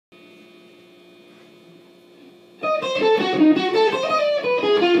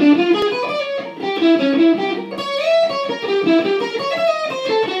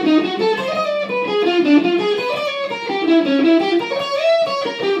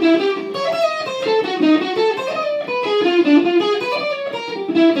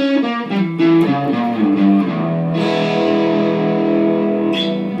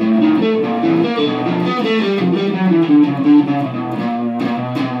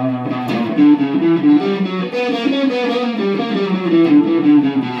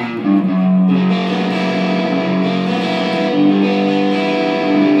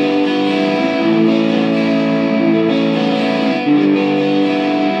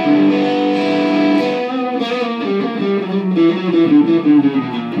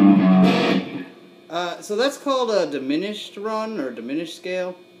So that's called a diminished run or diminished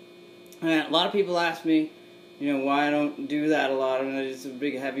scale. And a lot of people ask me, why I don't do that a lot. I mean, it's a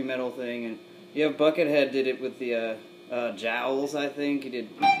big heavy metal thing. And Buckethead did it with the jowls, I think. He did.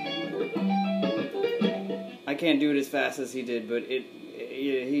 I can't do it as fast as he did, but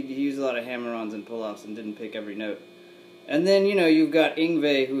he used a lot of hammer-ons and pull-offs and didn't pick every note. And then, you've got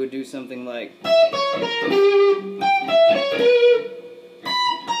Yngwie who would do something like...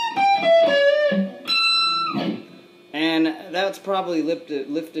 And that's probably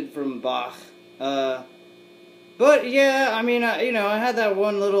lifted from Bach. But yeah, I mean, I had that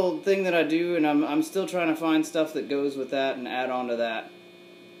one little thing that I do, and I'm still trying to find stuff that goes with that and add on to that.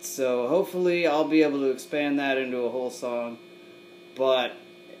 So hopefully I'll be able to expand that into a whole song. But,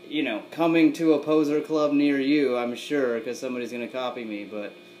 coming to a poser club near you, I'm sure, because somebody's going to copy me.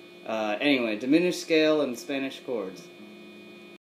 But anyway, diminished scale and Spanish chords.